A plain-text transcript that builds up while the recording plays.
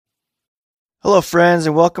Hello, friends,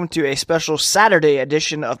 and welcome to a special Saturday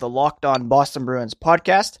edition of the Locked On Boston Bruins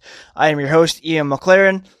podcast. I am your host, Ian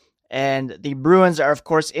McLaren, and the Bruins are, of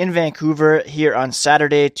course, in Vancouver here on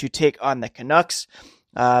Saturday to take on the Canucks.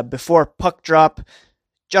 Before puck drop,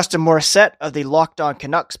 Justin Morissette of the Locked On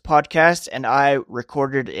Canucks podcast and I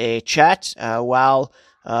recorded a chat while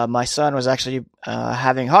my son was actually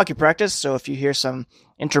having hockey practice. So if you hear some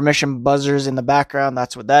intermission buzzers in the background,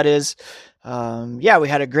 that's what that is. We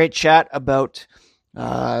had a great chat about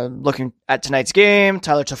looking at tonight's game,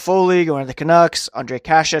 Tyler Toffoli going to the Canucks, Ondrej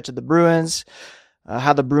Kase to the Bruins,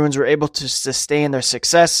 how the Bruins were able to sustain their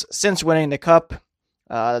success since winning the Cup,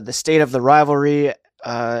 the state of the rivalry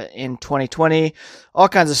in 2020, all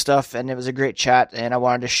kinds of stuff, and it was a great chat, and I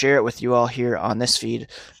wanted to share it with you all here on this feed.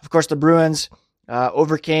 Of course, the Bruins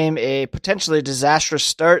overcame a potentially disastrous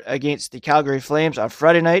start against the Calgary Flames on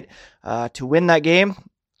Friday night to win that game.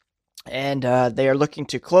 And they are looking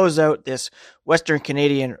to close out this Western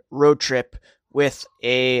Canadian road trip with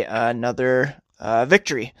another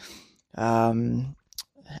victory.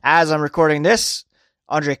 As I'm recording this,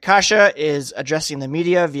 Ondrej Kase is addressing the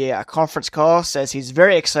media via a conference call, says he's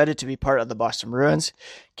very excited to be part of the Boston Bruins.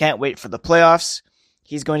 Can't wait for the playoffs.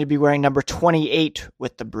 He's going to be wearing number 28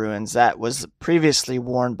 with the Bruins. That was previously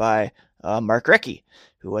worn by Mark Recchi,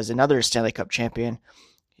 who was another Stanley Cup champion.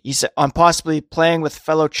 He said, on possibly playing with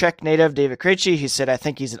fellow Czech native David Krejci, he said, I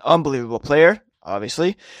think he's an unbelievable player,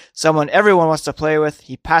 obviously. Someone everyone wants to play with.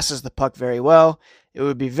 He passes the puck very well. It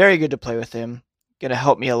would be very good to play with him. Going to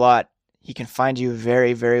help me a lot. He can find you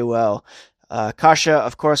very, very well. Kase,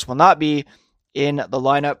 of course, will not be in the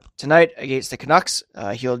lineup tonight against the Canucks.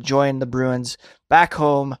 He'll join the Bruins back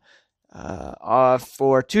home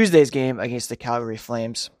for Tuesday's game against the Calgary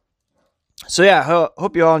Flames. So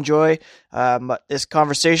hope you all enjoy this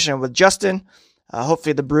conversation with Justin.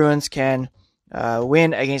 Hopefully the Bruins can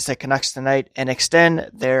win against the Canucks tonight and extend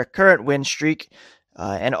their current win streak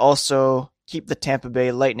and also keep the Tampa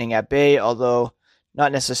Bay Lightning at bay, although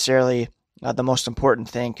not necessarily the most important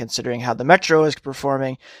thing considering how the Metro is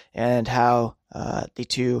performing and how the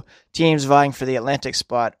two teams vying for the Atlantic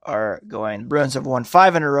spot are going. The Bruins have won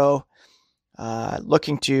 5 in a row,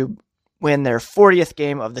 looking to win their 40th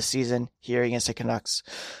game of the season here against the Canucks.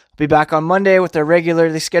 I'll be back on Monday with their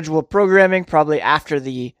regularly scheduled programming, probably after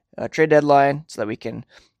the trade deadline, so that we can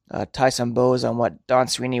tie some bows on what Don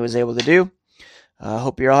Sweeney was able to do.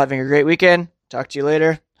 Hope you're all having a great weekend. Talk to you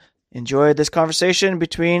later. Enjoy this conversation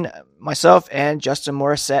between myself and Justin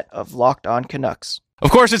Morissette of Locked On Canucks. Of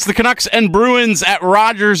course, it's the Canucks and Bruins at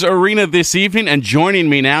Rogers Arena this evening, and joining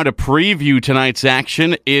me now to preview tonight's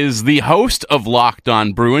action is the host of Locked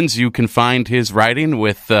On Bruins. You can find his writing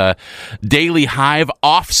with Daily Hive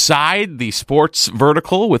Offside, the sports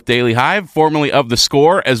vertical with Daily Hive, formerly of The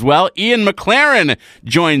Score as well. Ian McLaren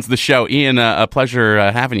joins the show. Ian, a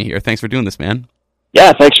pleasure having you here. Thanks for doing this, man.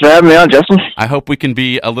 Yeah, thanks for having me on, Justin. I hope we can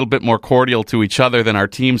be a little bit more cordial to each other than our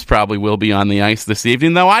teams probably will be on the ice this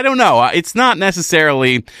evening, though I don't know. It's not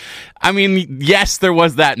necessarily... I mean, yes, there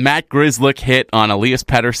was that Matt Grzelcyk hit on Elias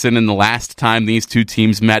Pettersson in the last time these two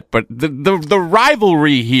teams met, but the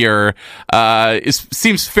rivalry here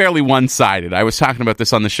seems fairly one-sided. I was talking about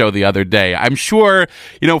this on the show the other day. I'm sure,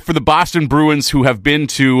 for the Boston Bruins, who have been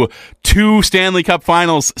to 2 Stanley Cup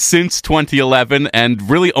finals since 2011 and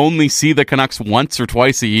really only see the Canucks once or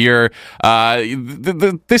twice a year,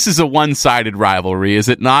 this is a one-sided rivalry, is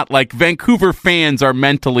it not? Like, Vancouver fans are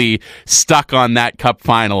mentally stuck on that Cup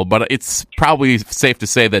final, but it's probably safe to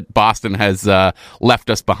say that Boston has left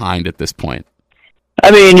us behind at this point.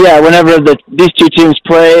 I mean, yeah, whenever these two teams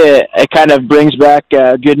play, it kind of brings back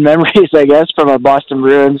good memories, I guess, from a Boston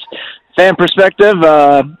Bruins fan perspective.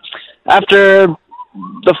 After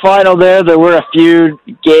the final there were a few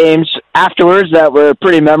games afterwards that were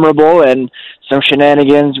pretty memorable and some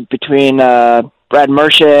shenanigans between Brad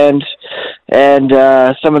Marchand and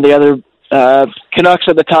some of the other Canucks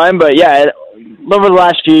at the time. But, yeah, over the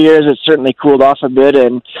last few years, it's certainly cooled off a bit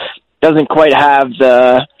and doesn't quite have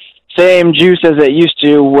the same juice as it used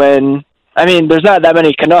to when, I mean, there's not that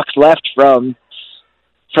many Canucks left from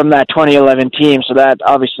that 2011 team, so that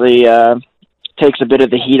obviously takes a bit of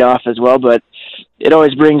the heat off as well, but it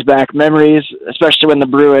always brings back memories, especially when the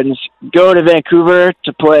Bruins go to Vancouver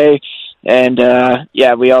to play, and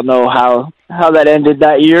we all know how that ended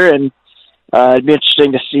that year, and it'd be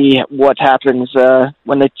interesting to see what happens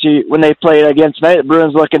when they play again tonight. The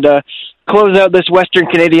Bruins looking to close out this Western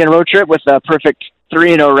Canadian road trip with a perfect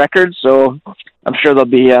 3-0 record, so I'm sure they'll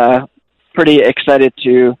be pretty excited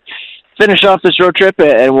to finish off this road trip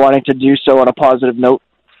and wanting to do so on a positive note.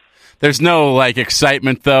 There's no like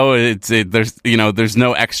excitement though. There's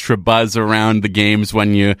no extra buzz around the games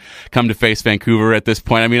when you come to face Vancouver at this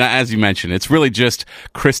point. I mean, as you mentioned, it's really just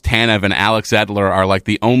Chris Tanev and Alex Edler are like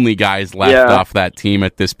the only guys left off that team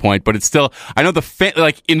at this point. But it's still, I know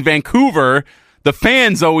like in Vancouver, the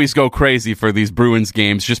fans always go crazy for these Bruins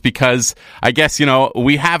games just because, I guess,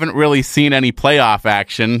 we haven't really seen any playoff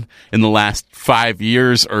action in the last 5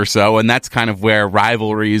 years or so, and that's kind of where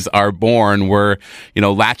rivalries are born. We're,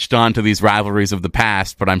 latched on to these rivalries of the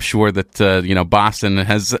past, but I'm sure that, Boston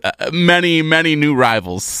has many, many new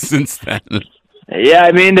rivals since then. Yeah,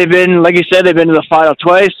 I mean, they've been, like you said, they've been to the final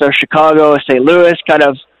twice, so Chicago, St. Louis, kind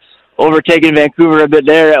of overtaken Vancouver a bit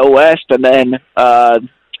there at West, and then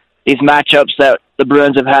these matchups that the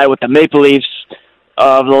Bruins have had with the Maple Leafs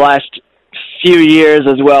of the last few years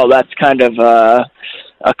as well. That's kind of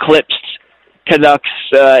eclipsed Canucks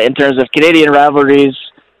in terms of Canadian rivalries.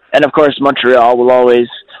 And, of course, Montreal will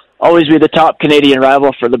always be the top Canadian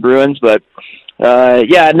rival for the Bruins. But, I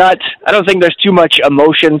don't think there's too much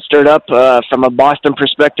emotion stirred up from a Boston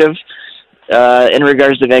perspective in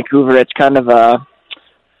regards to Vancouver. It's kind of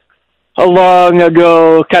a long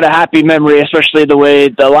ago kind of happy memory, especially the way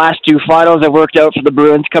the last two finals have worked out for the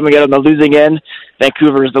Bruins coming out on the losing end.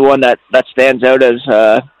 Vancouver is the one that stands out as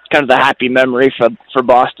kind of the happy memory for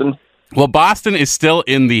Boston. Well, Boston is still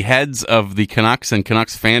in the heads of the Canucks and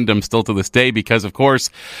Canucks fandom still to this day because, of course,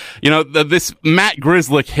 this Matt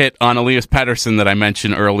Grzelcyk hit on Elias Pettersson that I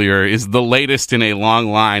mentioned earlier is the latest in a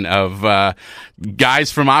long line of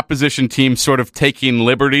guys from opposition teams sort of taking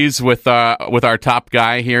liberties with our top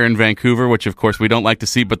guy here in Vancouver, which, of course, we don't like to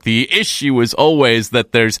see. But the issue is always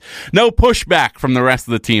that there's no pushback from the rest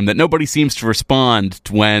of the team, that nobody seems to respond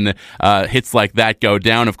when hits like that go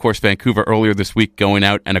down. Of course, Vancouver earlier this week going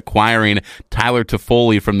out and acquiring Tyler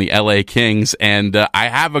Toffoli from the LA Kings, and I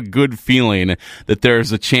have a good feeling that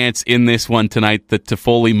there's a chance in this one tonight that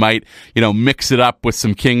Toffoli might, mix it up with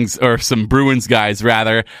some Kings or some Bruins guys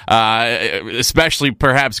rather, especially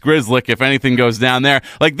perhaps Grzelcyk if anything goes down there.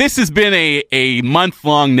 Like, this has been a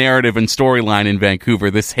month-long narrative and storyline in Vancouver,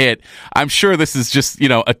 this hit. I'm sure this is just,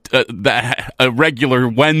 a regular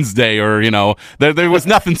Wednesday or, there was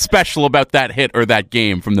nothing special about that hit or that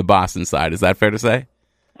game from the Boston side. Is that fair to say?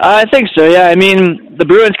 I think so, yeah. I mean, the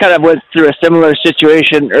Bruins kind of went through a similar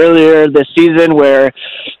situation earlier this season where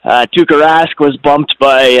Tuukka Rask was bumped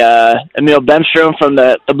by Emil Bemstrom from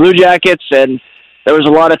the Blue Jackets, and there was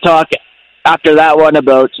a lot of talk after that one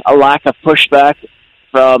about a lack of pushback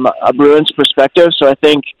from a Bruins perspective. So I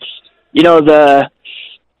think, the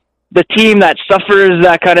team that suffers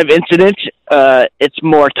that kind of incident, it's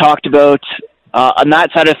more talked about on that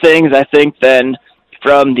side of things, I think, than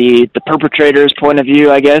from the perpetrator's point of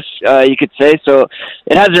view, I guess you could say. So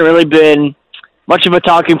it hasn't really been much of a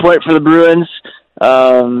talking point for the Bruins.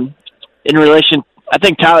 In relation, I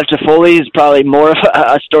think Tyler Toffoli is probably more of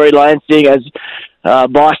a storyline, seeing as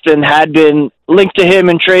Boston had been linked to him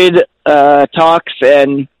in trade talks,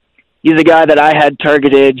 and he's a guy that I had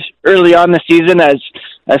targeted early on the season as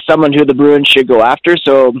someone who the Bruins should go after.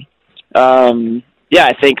 So,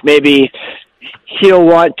 I think maybe he'll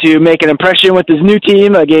want to make an impression with his new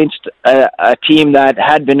team against a team that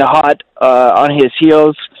had been hot on his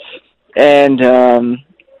heels, and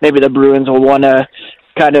maybe the Bruins will want to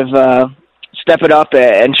kind of step it up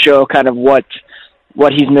and show kind of what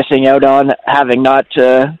he's missing out on, having not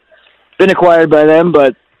been acquired by them.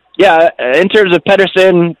 But yeah, in terms of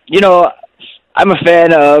Pettersson, I'm a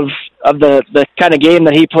fan of the kind of game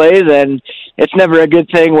that he plays, and it's never a good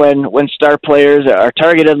thing when star players are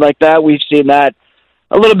targeted like that. We've seen that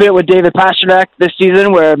a little bit with David Pastrnak this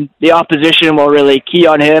season, where the opposition will really key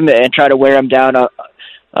on him and try to wear him down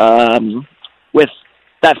with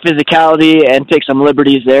that physicality and take some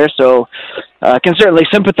liberties there. So can certainly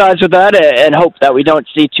sympathize with that and hope that we don't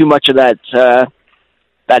see too much of that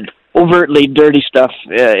overtly dirty stuff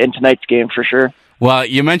in tonight's game for sure. Well,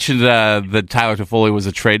 you mentioned that Tyler Toffoli was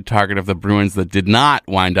a trade target of the Bruins that did not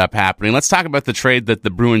wind up happening. Let's talk about the trade that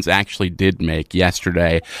the Bruins actually did make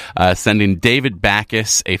yesterday, sending David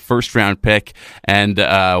Backes, a first-round pick, and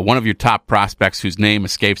one of your top prospects whose name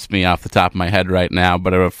escapes me off the top of my head right now,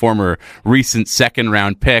 but a former recent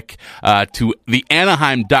second-round pick, to the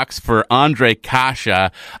Anaheim Ducks for Ondrej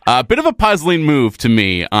Kase. A bit of a puzzling move to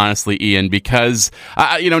me, honestly, Ian, because,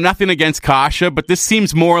 nothing against Kase, but this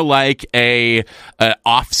seems more like a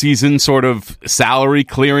off-season sort of salary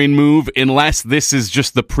clearing move, unless this is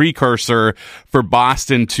just the precursor for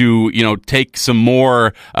Boston to, take some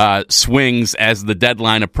more swings as the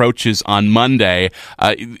deadline approaches on Monday.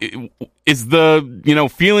 Is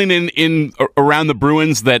the feeling in around the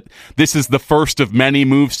Bruins that this is the first of many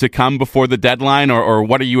moves to come before the deadline, or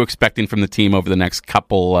what are you expecting from the team over the next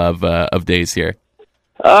couple of days here?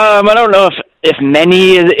 I don't know if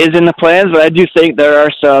many is in the plans, but I do think there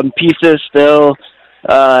are some pieces still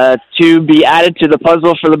to be added to the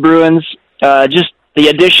puzzle for the Bruins. Just the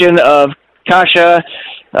addition of Kasha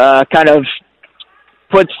kind of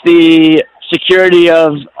puts the security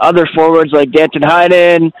of other forwards like Danton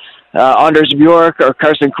Heinen, Anders Bjork, or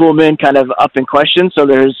Carson Kuhlman kind of up in question. So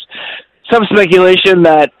there's some speculation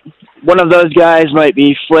that one of those guys might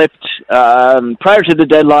be flipped prior to the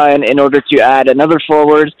deadline in order to add another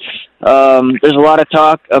forward. There's a lot of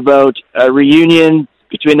talk about a reunion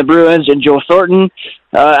between the Bruins and Joe Thornton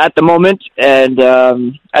at the moment. And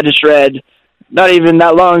I just read, not even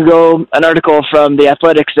that long ago, an article from The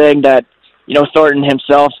Athletic saying that, Thornton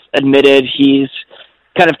himself admitted he's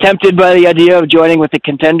kind of tempted by the idea of joining with a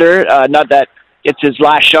contender. Not that it's his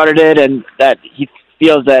last shot at it and that he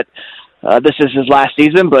feels that this is his last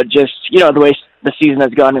season, but just, the way the season has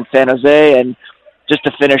gone in San Jose, and just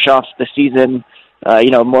to finish off the season,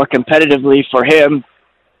 more competitively for him.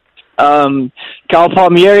 Cal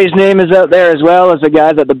Palmieri's name is out there as well as a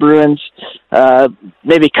guy that the Bruins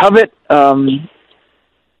maybe covet.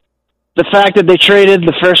 The fact that they traded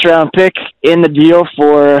the first-round pick in the deal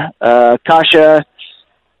for Kasha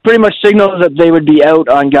pretty much signals that they would be out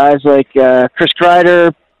on guys like Chris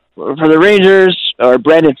Kreider for the Rangers or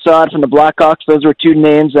Brandon Saad from the Blackhawks. Those were two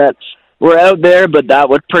names that were out there, but that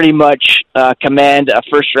would pretty much command a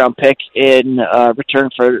first-round pick in return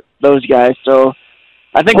for those guys. So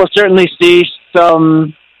I think we'll certainly see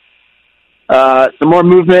some more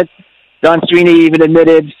movement. Don Sweeney even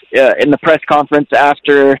admitted in the press conference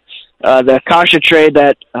after the Kasha trade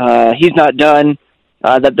that he's not done,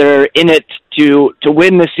 that they're in it to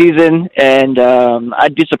win this season, and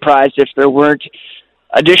I'd be surprised if there weren't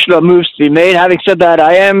additional moves to be made. Having said that,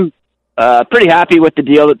 I am pretty happy with the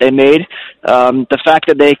deal that they made. The fact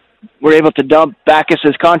that they were able to dump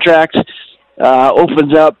Backus's contract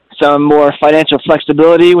opens up some more financial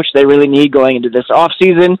flexibility, which they really need going into this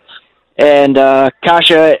offseason. And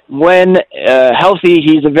Kasha, when healthy,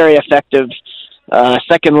 he's a very effective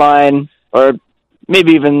second line or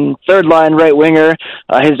maybe even third line right winger.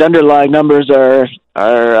 His underlying numbers are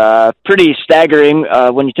pretty staggering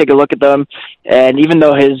when you take a look at them. And even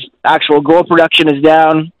though his actual goal production is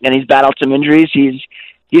down and he's battled some injuries, he's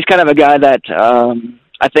kind of a guy that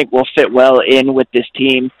I think will fit well in with this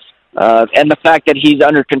team. And the fact that he's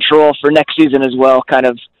under control for next season as well kind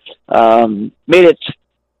of made it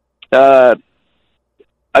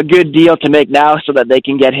a good deal to make now so that they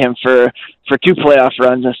can get him for 2 playoff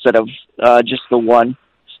runs instead of just the one,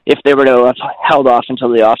 if they were to have held off until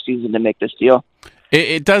the offseason to make this deal.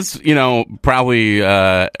 It does, probably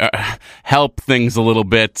help things a little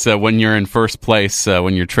bit when you're in first place,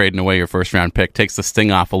 when you're trading away your first-round pick. Takes the sting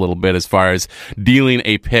off a little bit as far as dealing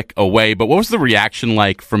a pick away. But what was the reaction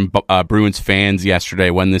like from Bruins fans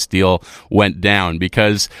yesterday when this deal went down?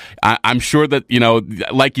 Because I'm sure that,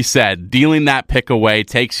 like you said, dealing that pick away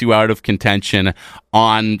takes you out of contention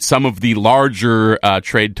on some of the larger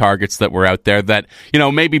trade targets that were out there that,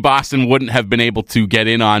 maybe Boston wouldn't have been able to get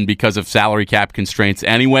in on because of salary cap constraints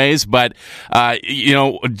anyways. But,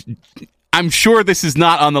 I'm sure this is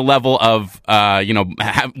not on the level of,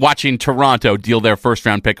 watching Toronto deal their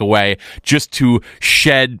first-round pick away just to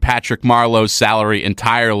shed Patrick Marleau's salary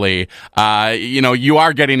entirely. You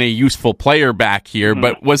are getting a useful player back here,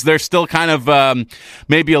 but was there still kind of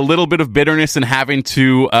maybe a little bit of bitterness in having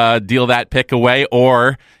to deal that pick away?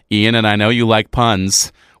 Or, Ian, and I know you like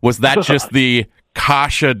puns, was that just the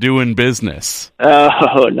Kasha doing business?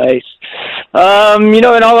 Oh, nice.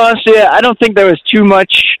 In all honesty, I don't think there was too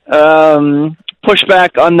much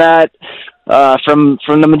pushback on that from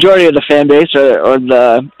the majority of the fan base or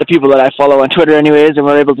the people that I follow on Twitter anyways and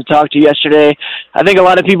were able to talk to yesterday. I think a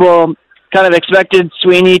lot of people kind of expected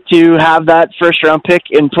Sweeney to have that first-round pick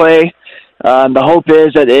in play. The hope is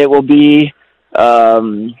that it will be a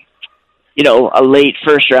late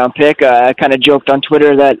first-round pick. I kind of joked on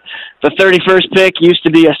Twitter that the 31st pick used to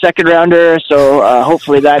be a second-rounder, so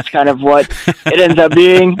hopefully that's kind of what it ends up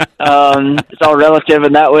being. It's all relative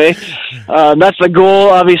in that way. That's the goal,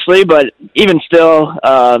 obviously, but even still,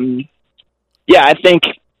 I think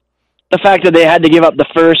the fact that they had to give up the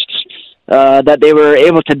first, that they were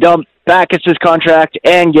able to dump Backus's contract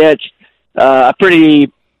and get a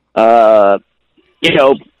pretty, a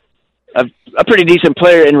a pretty decent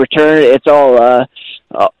player in return. It's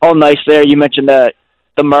all nice there. You mentioned the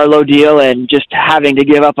Marleau deal and just having to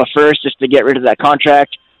give up a first just to get rid of that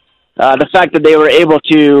contract. The fact that they were able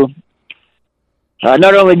to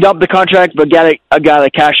not only dump the contract, but get a guy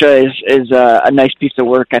like Kasha is a nice piece of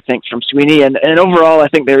work, I think, from Sweeney. And overall, I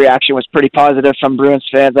think the reaction was pretty positive from Bruins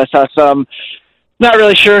fans. I saw some not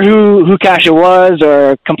really sure who Kasha was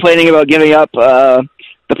or complaining about giving up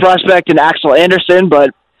the prospect and Axel Anderson,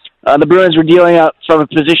 but the Bruins were dealing out from a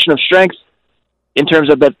position of strength in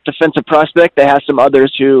terms of the defensive prospect. They have some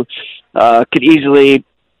others who could easily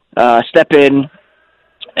step in.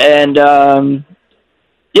 And,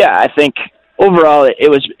 I think overall it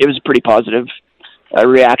was a pretty positive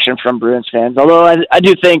reaction from Bruins fans. Although I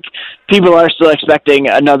do think people are still expecting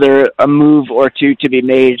a move or two to be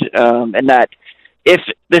made, and that if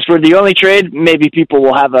this were the only trade, maybe people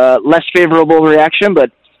will have a less favorable reaction.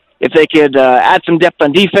 But if they could add some depth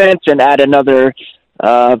on defense and add another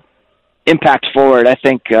impact forward, I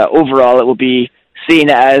think overall it will be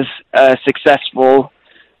seen as a successful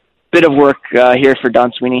bit of work here for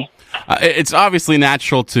Don Sweeney. It's obviously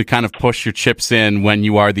natural to kind of push your chips in when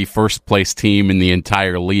you are the first place team in the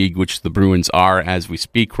entire league, which the Bruins are as we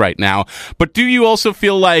speak right now. But do you also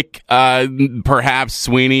feel like perhaps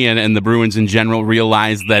Sweeney and the Bruins in general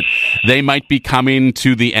realize that they might be coming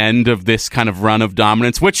to the end of this kind of run of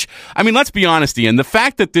dominance? Which, I mean, let's be honest, Ian, the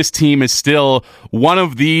fact that this team is still one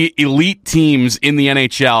of the elite teams in the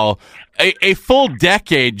NHL a full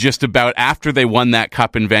decade just about after they won that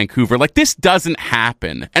cup in Vancouver. Like, this doesn't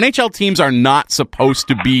happen. NHL teams are not supposed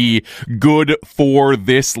to be good for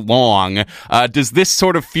this long. Does this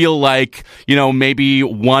sort of feel like, maybe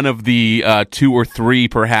one of the 2 or 3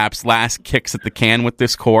 perhaps last kicks at the can with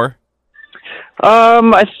this core? I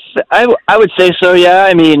would say so, yeah.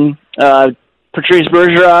 I mean, Patrice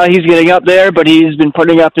Bergeron, he's getting up there, but he's been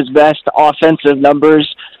putting up his best offensive numbers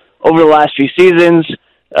over the last few seasons.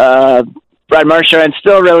 Brad Marchand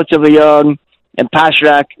still relatively young, and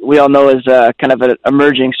Pastrnak, we all know, is kind of an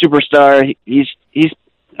emerging superstar. He's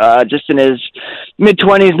just in his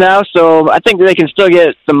mid-20s now, so I think they can still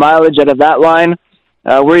get some mileage out of that line.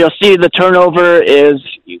 Where you'll see the turnover is,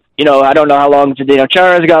 I don't know how long Zdeno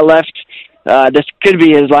Chara's got left. This could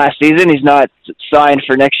be his last season. He's not signed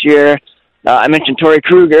for next year. I mentioned Torrey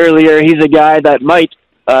Krug earlier. He's a guy that might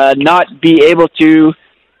not be able to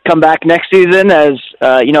come back next season, as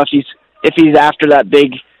if he's after that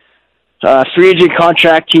big free agent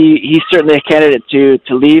contract, he's certainly a candidate to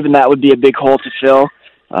leave, and that would be a big hole to fill.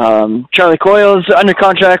 Charlie Coyle's under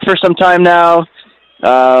contract for some time now,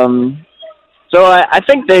 so I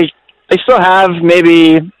think they still have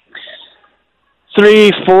maybe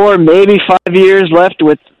 3, 4, maybe 5 years left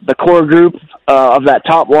with the core group of that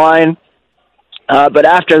top line. But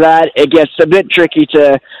after that, it gets a bit tricky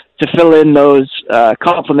to fill in those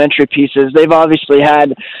complementary pieces. They've obviously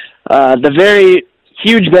had the very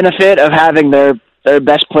huge benefit of having their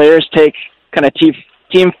best players take kind of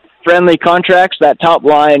team-friendly contracts. That top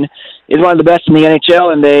line is one of the best in the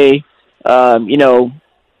NHL, and they,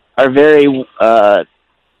 are very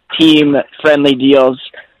team-friendly deals.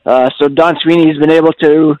 So Don Sweeney has been able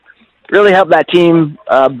to really help that team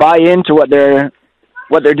buy into what they're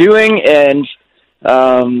doing, and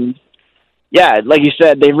like you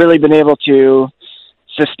said, they've really been able to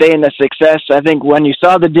sustain the success. I think when you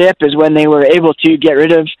saw the dip is when they were able to get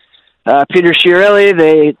rid of Peter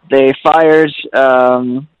Chiarelli. They fired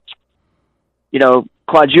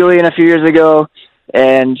Claude Julien a few years ago,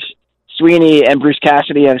 and Sweeney and Bruce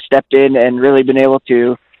Cassidy have stepped in and really been able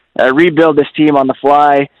to rebuild this team on the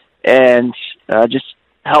fly and just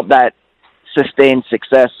help that sustain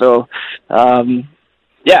success. So,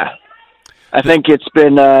 I think it's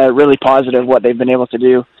been really positive what they've been able to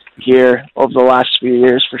do here over the last few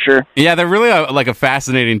years, for sure. Yeah, they're really a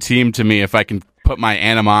fascinating team to me, if I can put my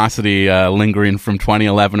animosity lingering from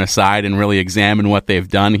 2011 aside and really examine what they've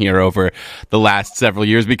done here over the last several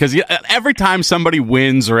years. Because every time somebody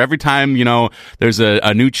wins, or every time, there's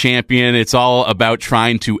a new champion, it's all about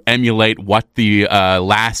trying to emulate what the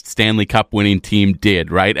last Stanley Cup winning team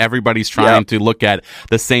did, right? Everybody's trying to look at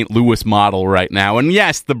the St. Louis model right now. And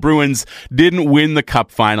yes, the Bruins didn't win the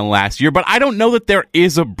Cup final last year, but I don't know that there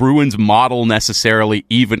is a Bruins model necessarily,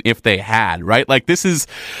 even if they had, right? Like, this is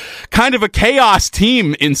kind of a chaos lost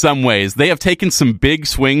team in some ways. They have taken some big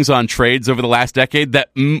swings on trades over the last decade that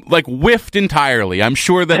like whiffed entirely. I'm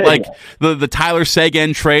sure that like the Tyler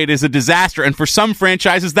Seguin trade is a disaster, and for some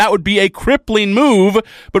franchises that would be a crippling move,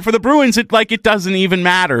 but for the Bruins it doesn't even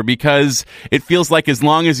matter, because it feels like as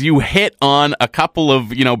long as you hit on a couple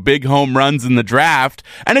of, you know, big home runs in the draft,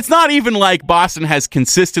 and it's not even like Boston has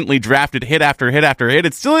consistently drafted hit after hit after hit.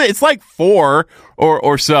 It's like 4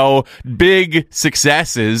 or so big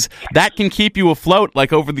successes that can keep you afloat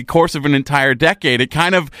like over the course of an entire decade. It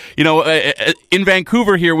kind of, you know, in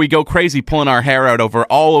Vancouver here we go crazy pulling our hair out over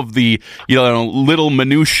all of the, you know, little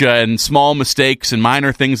minutia and small mistakes and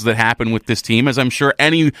minor things that happen with this team, as I'm sure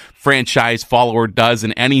any franchise follower does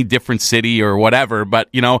in any different city or whatever. But,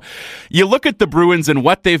 you know, you look at the Bruins and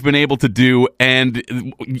what they've been able to do,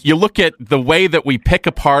 and you look at the way that we pick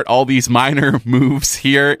apart all these minor moves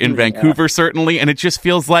here in Vancouver, certainly, and it just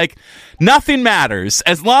feels like nothing matters.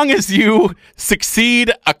 As long as you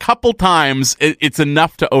succeed a couple times, it's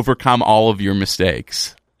enough to overcome all of your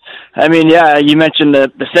mistakes. I mean, yeah, you mentioned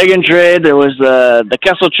the Seguin trade. There was the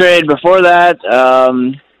Kessel trade before that.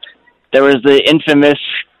 There was the infamous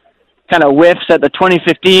kind of whiffs at the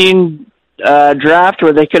 2015 draft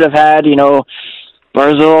where they could have had, you know,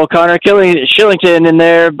 Barzal, Connor Shillington in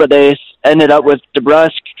there, but they ended up with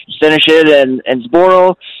DeBrusk, Senishin, and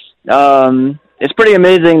Zboril. It's pretty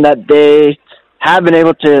amazing that they have been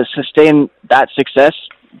able to sustain that success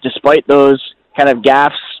despite those kind of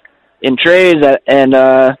gaffes in trades and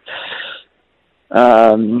at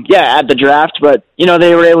the draft. But, you know,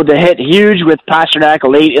 they were able to hit huge with Pasternak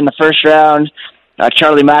late in the first round.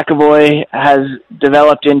 Charlie McAvoy has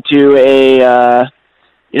developed into a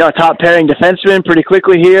top pairing defenseman pretty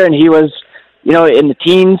quickly here, and he was, you know, in the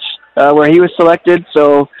teens where he was selected.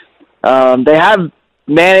 So they have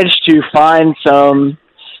managed to find some,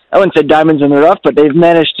 I wouldn't say diamonds in the rough, but they've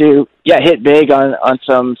managed to hit big on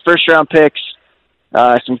some first round picks,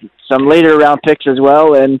 some later round picks as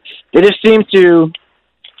well, and they just seem to,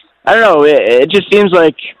 I don't know, it just seems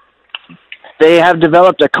like they have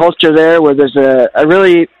developed a culture there where there's a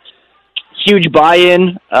really huge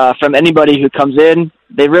buy-in from anybody who comes in.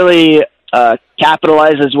 They really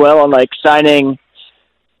capitalize as well on like signing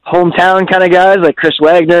hometown kind of guys like Chris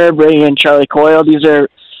Wagner, bringing in Charlie Coyle. These are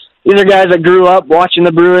guys that grew up watching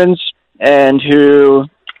the Bruins and who,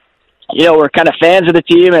 you know, were kind of fans of the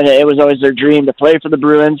team, and it was always their dream to play for the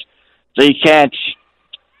Bruins. So you can't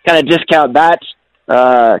kind of discount that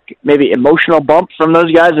maybe emotional bump from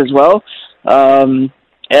those guys as well. And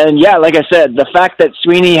yeah, like I said, the fact that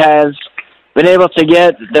Sweeney has been able to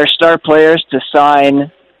get their star players to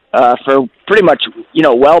sign for pretty much, you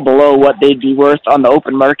know, well below what they'd be worth on the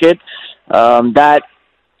open market, that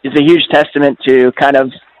is a huge testament to kind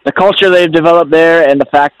of the culture they've developed there and the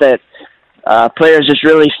fact that players just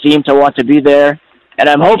really seem to want to be there. And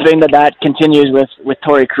I'm hoping that continues with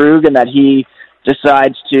Torrey Krug, and that he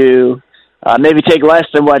decides to maybe take less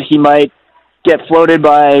than what he might get floated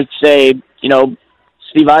by, say, you know,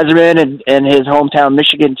 Steve Yzerman and his hometown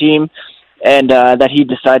Michigan team, and that he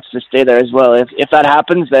decides to stay there as well. If that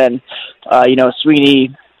happens, then you know,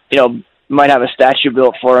 Sweeney, you know, might have a statue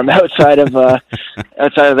built for him outside of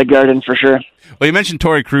the Garden for sure. Well, you mentioned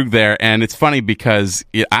Torrey Krug there, and it's funny because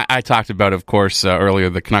I talked about, of course, earlier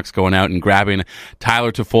the Canucks going out and grabbing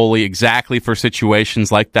Tyler Toffoli exactly for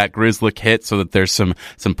situations like that Grzelcyk hit, so that there's some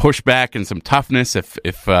pushback and some toughness if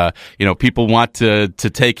you know, people want to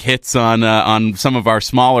take hits on some of our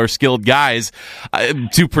smaller skilled guys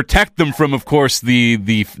to protect them from, of course,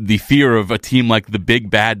 the fear of a team like the big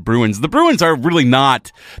bad Bruins. The Bruins are really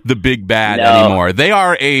not the big bad anymore. They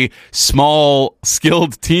are a small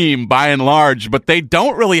skilled team by and large, but they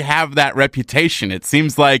don't really have that reputation. It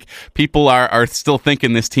seems like people are still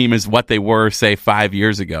thinking this team is what they were, say, 5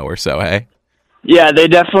 years ago or so, hey? Yeah, they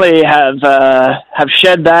definitely have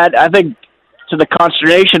shed that. I think to the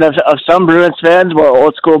consternation of some Bruins fans, more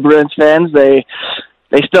old school Bruins fans, they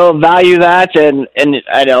still value that, and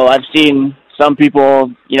I know I've seen some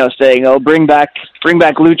people, you know, saying, "Oh, bring back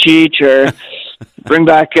Lucic," or bring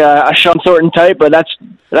back a Sean Thornton type, but that's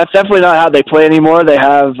definitely not how they play anymore. They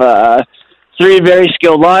have three very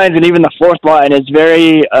skilled lines, and even the fourth line is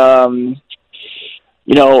very,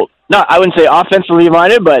 you know, I wouldn't say offensively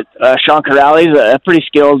minded, but Sean Corrales is a pretty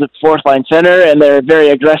skilled fourth line center, and they're very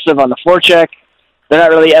aggressive on the forecheck. They're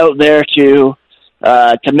not really out there to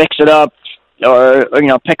mix it up or you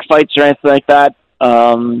know, pick fights or anything like that.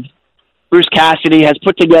 Bruce Cassidy has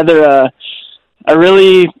put together a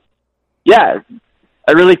really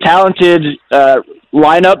talented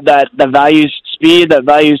lineup that values speed, that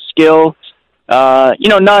values skill. You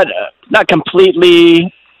know, not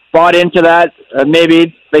completely bought into that.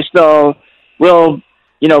 Maybe they still will,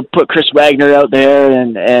 put Chris Wagner out there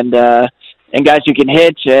and guys who can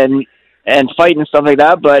hit and fight and stuff like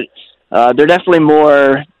that. But they're definitely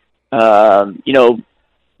more,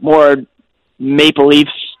 more Maple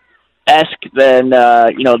Leafs-esque than,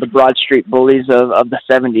 the Broad Street Bullies of the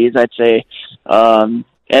 70s, I'd say.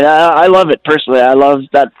 And I love it personally. I love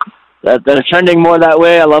that they're trending more that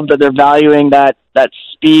way. I love that they're valuing that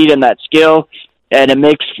speed and that skill, and it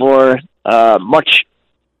makes for much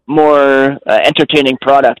more entertaining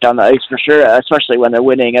product on the ice for sure, especially when they're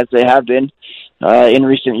winning as they have been in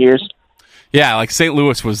recent years. Yeah, like St.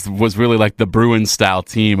 Louis was really like the Bruins-style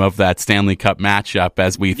team of that Stanley Cup matchup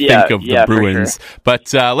as we think of the Bruins. Sure.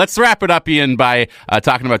 But let's wrap it up, Ian, by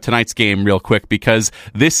talking about tonight's game real quick, because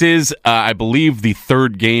this is, I believe, the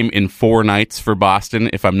third game in 4 nights for Boston,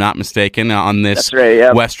 if I'm not mistaken, on this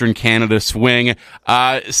Western Canada swing.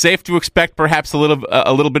 Safe to expect perhaps a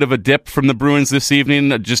little bit of a dip from the Bruins this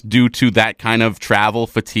evening, just due to that kind of travel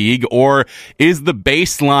fatigue, or is the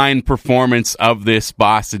baseline performance of this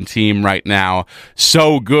Boston team right now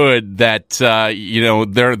so good that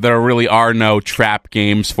there really are no trap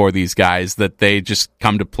games for these guys, that they just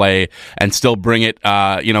come to play and still bring it?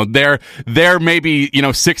 Their maybe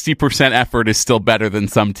 60% effort is still better than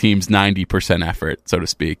some teams' 90% effort, so to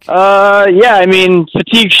speak. I mean,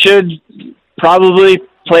 fatigue should probably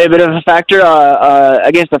play a bit of a factor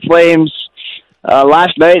against the Flames.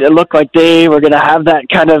 Last night it looked like they were going to have that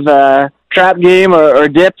kind of trap game or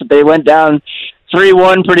dip. They went down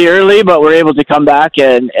 3-1 pretty early, but were able to come back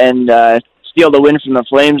and steal the win from the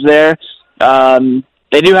Flames there.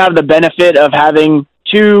 They do have the benefit of having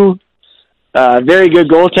 2 very good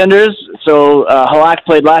goaltenders. So Halak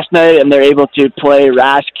played last night, and they're able to play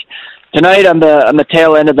Rask tonight on the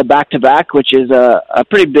tail end of the back-to-back, which is a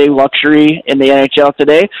pretty big luxury in the NHL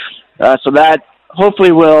today. So that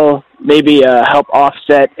hopefully will maybe help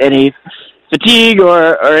offset any fatigue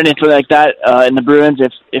or anything like that in the Bruins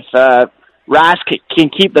if Rask can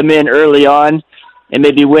keep them in early on and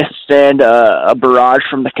maybe withstand a barrage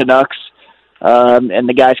from the Canucks, and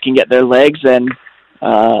the guys can get their legs, and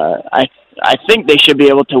I think they should be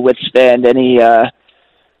able to withstand any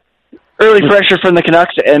early pressure from the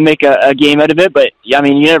Canucks and make a game out of it. But I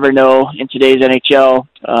mean, you never know in today's NHL,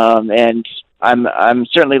 and I'm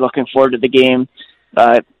certainly looking forward to the game.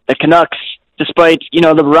 The Canucks, despite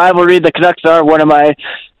the rivalry, the Canucks are one of my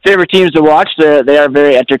favorite teams to watch. They are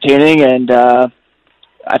very entertaining, and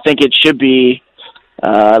I think it should be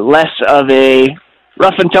less of a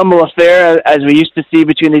rough and tumble affair as we used to see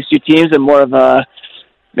between these two teams, and more of a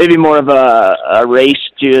race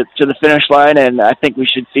to the finish line. And I think we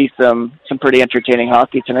should see some pretty entertaining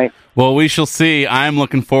hockey tonight. Well, we shall see. I'm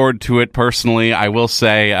looking forward to it personally. I will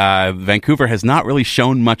say Vancouver has not really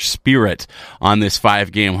shown much spirit on this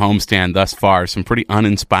 5-game homestand thus far. Some pretty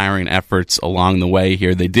uninspiring efforts along the way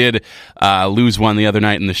here. They did lose one the other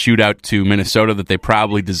night in the shootout to Minnesota that they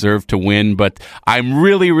probably deserved to win, but I'm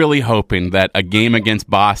really, really hoping that a game against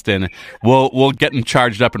Boston will get them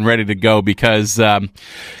charged up and ready to go, because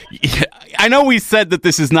I know we said that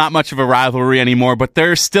this is not much of a rivalry anymore, but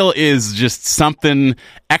there still is just something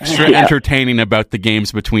extra entertaining about the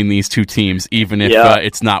games between these two teams, even if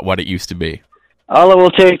it's not what it used to be. All it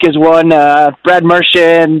will take is one Brad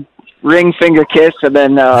Marchand ring finger kiss, and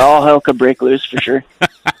then all hell could break loose for sure.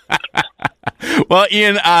 Well,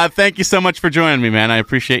 Ian, thank you so much for joining me, man. I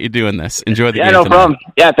appreciate you doing this. Enjoy the game no tonight. problem.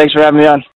 Yeah, thanks for having me on.